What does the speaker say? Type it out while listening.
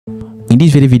In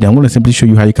this very video, I'm going to simply show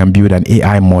you how you can build an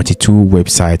AI multi-tool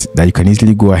website that you can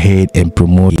easily go ahead and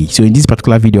promote. So in this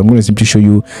particular video, I'm going to simply show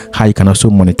you how you can also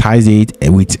monetize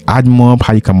it with AdMob,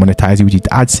 how you can monetize it with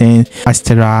AdSense,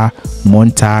 Adsterra,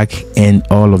 monetag, and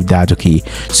all of that. Okay,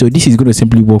 so this is going to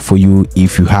simply work for you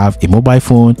if you have a mobile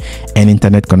phone and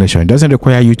internet connection. It doesn't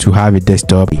require you to have a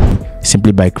desktop,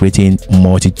 simply by creating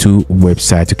multi-tool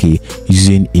website, okay,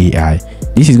 using AI.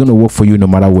 This is going to work for you no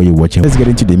matter where you're watching. Let's get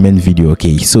into the main video.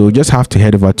 Okay, so just have to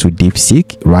head over to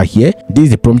DeepSeek right here. This is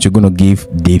the prompt you're going to give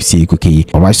DeepSeek. Okay,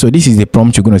 all right, so this is the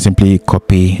prompt you're going to simply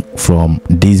copy from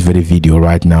this very video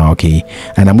right now. Okay,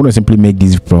 and I'm going to simply make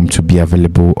this prompt to be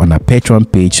available on our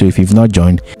Patreon page. So if you've not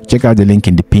joined, check out the link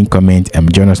in the pinned comment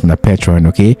and join us on the Patreon.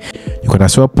 Okay, you can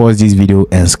as well pause this video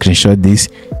and screenshot this.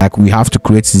 Like, we have to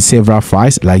create several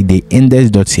files like the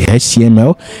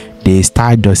index.html, the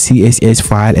style.css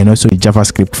file, and also the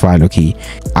JavaScript file. Okay,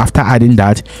 after adding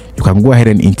that, you can go ahead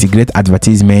and integrate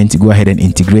advertisement, go ahead and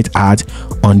integrate ads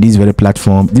on this very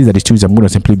platform. These are the tools I'm going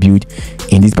to simply build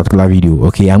in this particular video.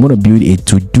 Okay, I'm going to build a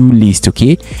to-do list.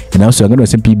 Okay, and also I'm going to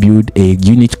simply build a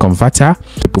unit converter,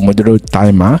 a Pomodoro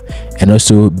timer, and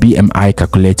also BMI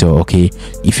calculator. Okay,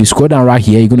 if you scroll down right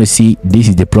here, you're going to see this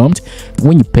is the prompt.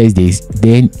 When you paste this,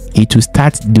 then it will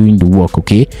start doing the work.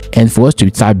 Okay, and for us to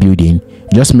start building,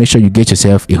 just make sure you get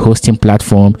yourself a hosting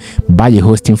platform, buy a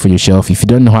hosting for yourself. If you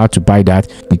don't know how to buy that,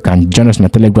 you can join us on a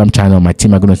Telegram channel. My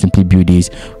team are going to simply build this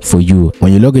for you.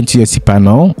 When you log into your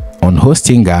cPanel on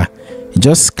Hostinger,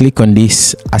 just click on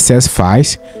this access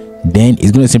files. Then it's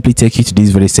going to simply take you to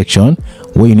this very section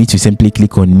where you need to simply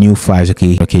click on new files. Okay,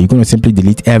 you're going to simply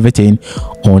delete everything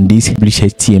on this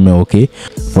HTML. Okay,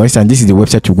 for instance, this is the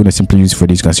website we're going to simply use for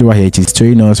this. You can see right here it is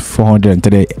showing us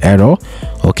 430 error.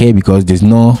 Okay, because there's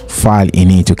no file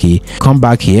in it. Okay, come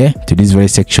back here to this very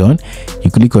section, you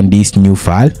click on this new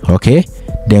file. Okay,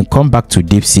 then come back to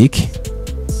DeepSeek.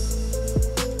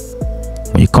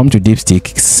 When you come to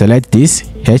DeepSeek, select this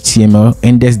HTML,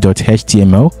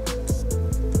 index.html,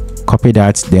 copy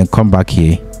that, then come back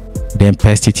here, then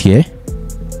paste it here,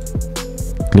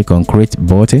 click on create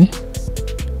button,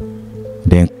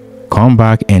 then come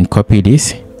back and copy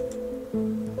this,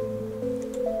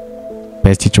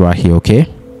 paste it right here. Okay,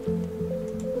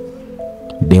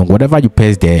 then whatever you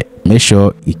paste there, make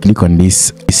sure you click on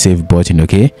this save button.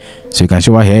 Okay, so you can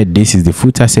show right here, this is the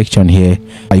footer section here.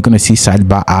 You're going to see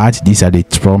sidebar ads. These are the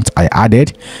prompts I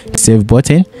added. Save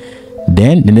button.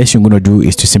 Then the next thing you're going to do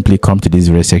is to simply come to this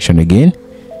very section again,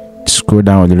 scroll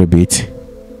down a little bit,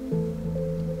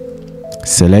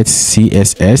 select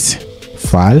CSS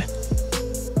file,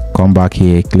 come back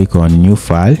here, click on new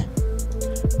file,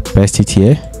 paste it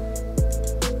here,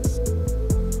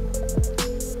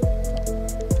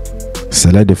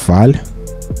 select the file,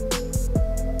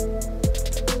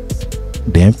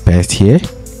 then paste here,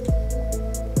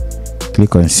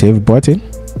 click on save button.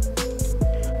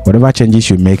 Whatever changes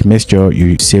you make, make sure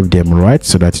you save them right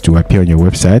so that it will appear on your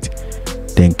website.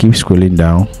 Then keep scrolling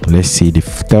down. Let's see the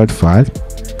third file,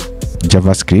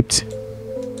 JavaScript.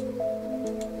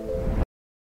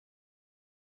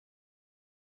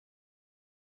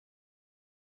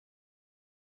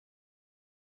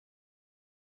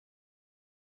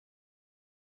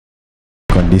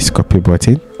 Click on this copy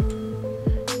button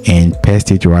and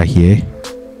paste it right here.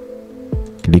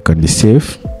 Click on the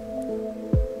save.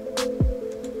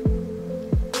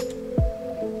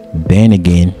 Then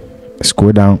again,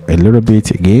 scroll down a little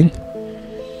bit again,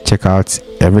 check out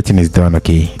everything is done.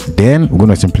 Okay, then we're going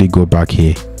to simply go back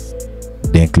here,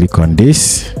 then click on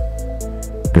this,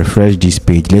 refresh this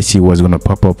page. Let's see what's going to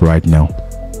pop up right now.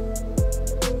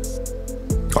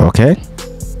 Okay,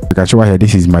 you can show right here,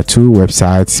 this is my two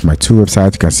websites.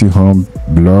 You can see home,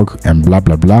 blog, and blah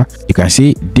blah blah. You can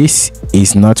see this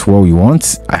is not what we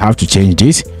want. I have to change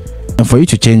this. And for you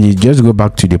to change it, just go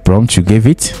back to the prompt you gave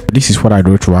it. This is what I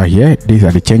wrote right here. These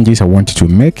are the changes I wanted to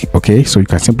make. Okay, so you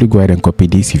can simply go ahead and copy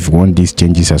this if you want these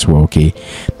changes as well. Okay,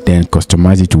 then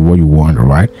customize it to what you want. All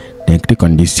right, then click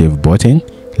on this save button.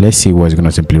 Let's see what's going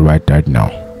to simply write right now.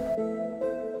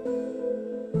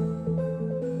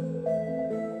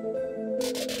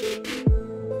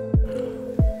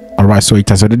 All right, so it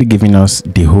has already given us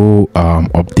the whole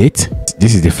update.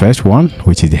 This is the first one,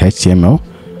 which is the HTML.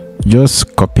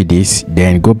 Just copy this,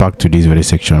 then go back to this very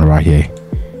section right here,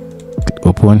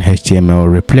 open HTML,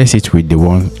 replace it with the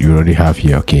one you already have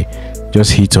here. Okay,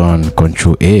 just hit on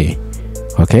Ctrl A.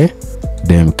 Okay,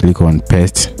 then click on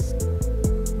paste.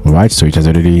 All right, so it has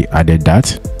already added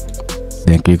that.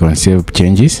 Then click on save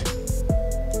changes,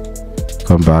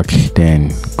 come back,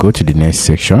 then go to the next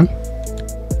section,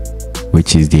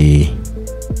 which is the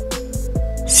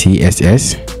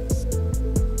CSS.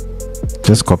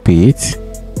 just copy it,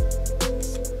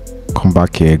 come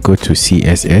back here, go to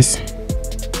CSS,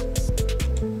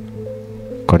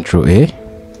 Ctrl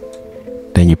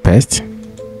A, then you paste,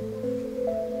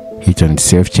 hit on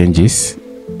save changes,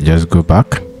 just go back,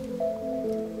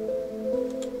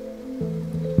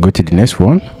 go to the next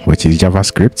one, which is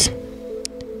JavaScript.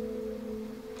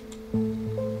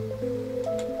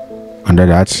 Under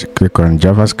that, click on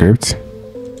JavaScript,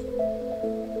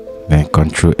 then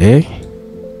Ctrl A,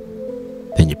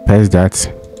 then you paste that,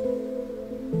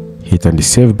 hit on the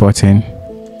save button,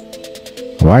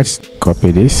 right,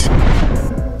 copy this,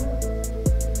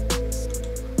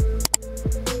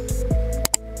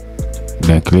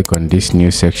 then click on this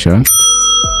new section,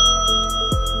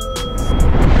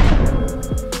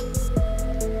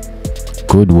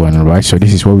 good one. Right, so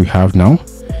this is what we have now.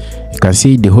 You can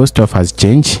see the whole stuff has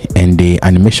changed and the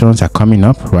animations are coming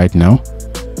up right now.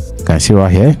 You can see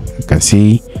right here, you can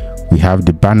see we have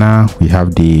the banner, we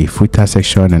have the footer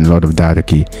section and a lot of that.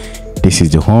 Okay, this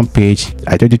is the home page.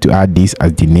 I told you to add this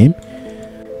as the name.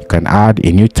 You can add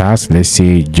a new task, let's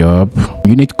say job,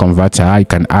 unit converter. You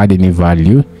can add any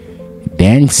value,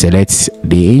 then select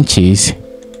the inches,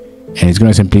 and it's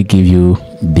going to simply give you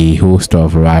the whole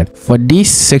stuff. Right, for this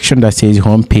section that says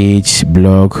home page,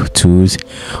 blog, tools,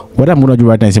 what I'm going to do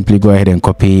right now is simply go ahead and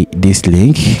copy this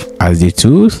link as the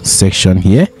tools section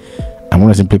here. I'm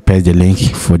going to simply paste the link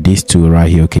for this tool right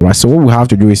here. Okay, right, so what we have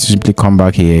to do is simply come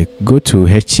back here, go to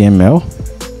HTML,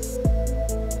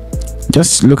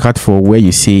 just look out for where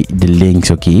you see the links.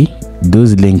 Okay,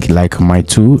 those link like my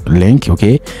tool link.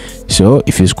 Okay, so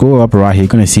if you scroll up right here, you're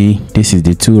gonna see this is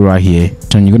the tool right here,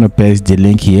 so you're gonna paste the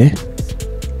link here.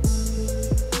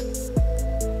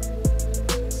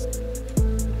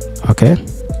 Okay,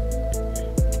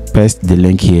 paste the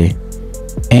link here.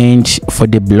 And for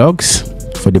the blogs,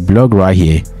 for the blog right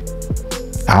here,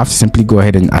 I have to simply go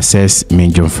ahead and access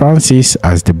John Francis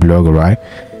as the blog, right?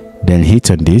 Then hit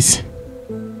on this,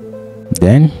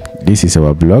 then this is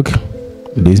our blog,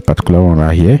 this particular one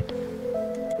right here.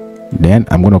 Then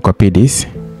I'm going to copy this,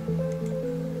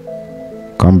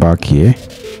 come back here,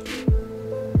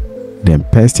 then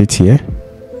paste it here.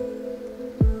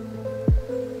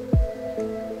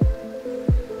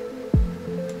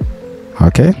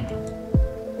 Okay,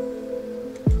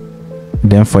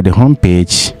 then for the home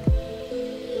page,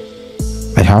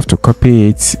 I have to copy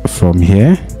it from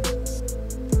here,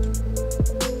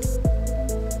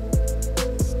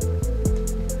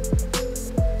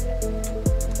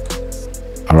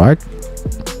 all right,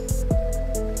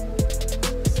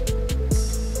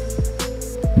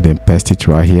 then paste it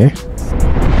right here.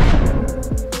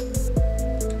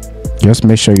 Just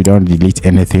make sure you don't delete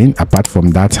anything apart from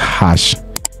that hash.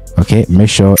 Okay, make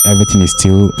sure everything is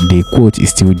still, the quote is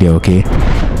still there. Okay,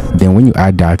 then when you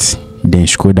add that, then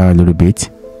scroll down a little bit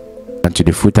to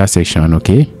the footer section.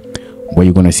 Okay, where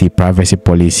you're gonna see privacy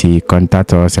policy,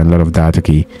 contact us, and a lot of that.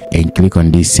 Okay, and click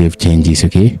on this save changes.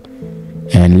 Okay,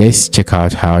 and let's check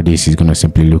out how this is gonna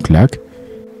simply look like.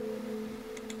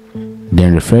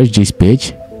 Then refresh this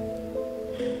page.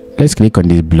 Let's click on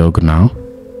this blog now.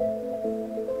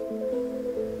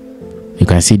 You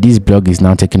can see this blog is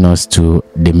now taking us to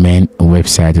the main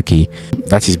website. Okay,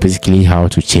 that is basically how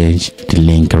to change the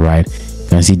link. Right, you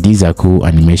can see these are cool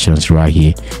animations right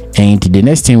here. And the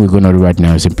next thing we're going to do right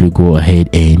now is simply go ahead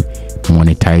and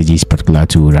monetize this particular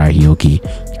tool right here. Okay,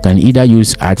 you can either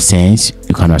use AdSense,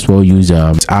 you can as well use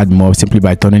AdMob simply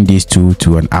by turning this tool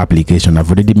to an application.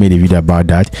 I've already made a video about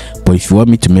that, but if you want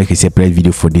me to make a separate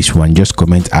video for this one, just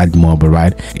comment AdMob.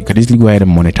 Right, you can easily go ahead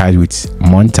and monetize with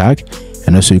monetag,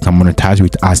 and also you can monetize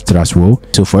with Adsterra as well.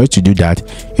 So for you to do that,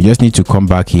 you just need to come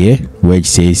back here where it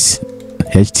says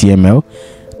HTML,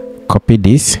 copy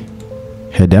this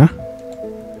header,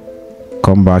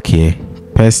 come back here,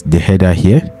 paste the header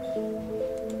here,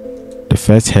 the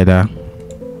first header,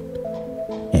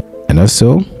 and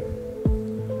also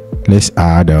let's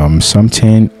add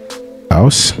something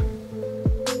else.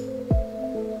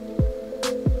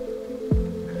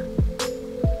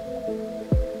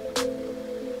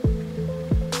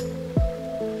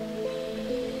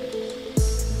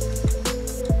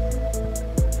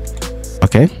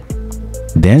 Okay,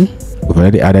 then we've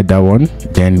already added that one.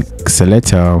 Then select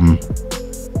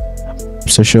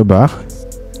social bar.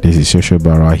 This is social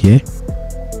bar right here,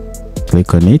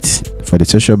 click on it. For the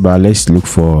social bar, let's look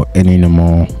for any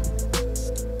normal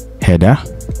header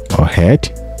or head.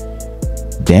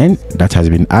 Then that has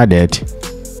been added.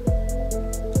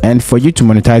 And for you to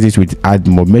monetize it with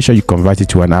AdMob, make sure you convert it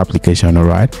to an application. All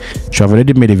right, so I've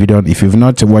already made a video. If you've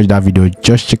not watched that video,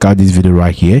 just check out this video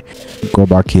right here. Go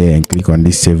back here and click on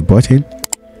this save button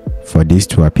for this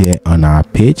to appear on our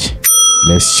page.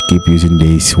 Let's keep using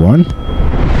this one.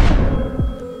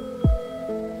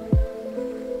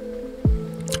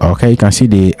 Okay, you can see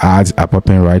the ads are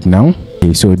popping right now.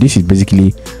 Okay, so this is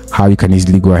basically how you can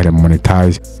easily go ahead and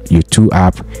monetize your two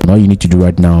app. And all you need to do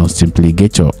right now is simply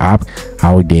get your app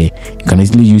out there. You can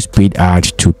easily use paid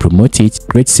ads to promote it.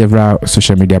 Create several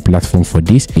social media platforms for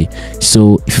this.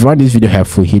 So if you found this video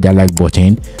helpful, hit that like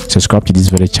button, subscribe to this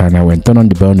very channel, and turn on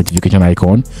the bell notification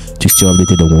icon to stay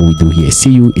updated on what we do here.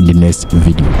 See you in the next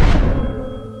video.